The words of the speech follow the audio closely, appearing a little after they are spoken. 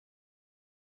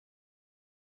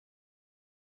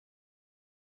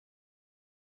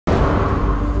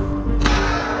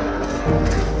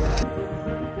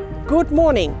Good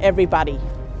morning, everybody.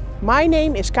 My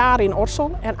name is Karin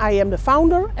Orsel and I am the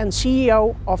founder and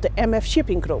CEO of the MF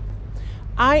Shipping Group.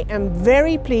 I am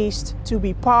very pleased to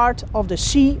be part of the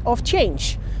Sea of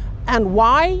Change. And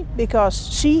why? Because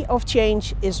Sea of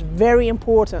Change is very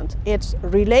important. It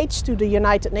relates to the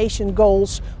United Nations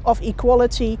goals of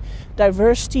equality,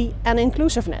 diversity and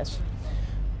inclusiveness.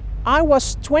 I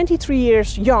was 23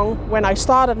 years young when I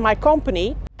started my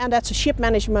company, and that's a ship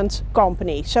management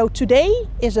company. So today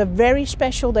is a very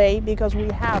special day because we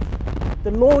have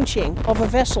the launching of a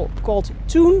vessel called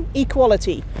Thun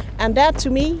Equality. And that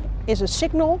to me is a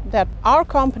signal that our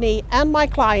company and my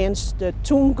clients, the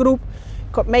Thun Group,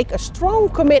 could make a strong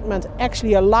commitment,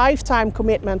 actually a lifetime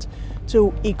commitment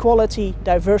to equality,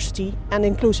 diversity and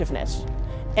inclusiveness.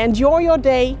 Enjoy your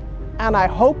day and I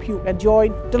hope you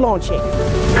enjoyed the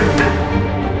launching.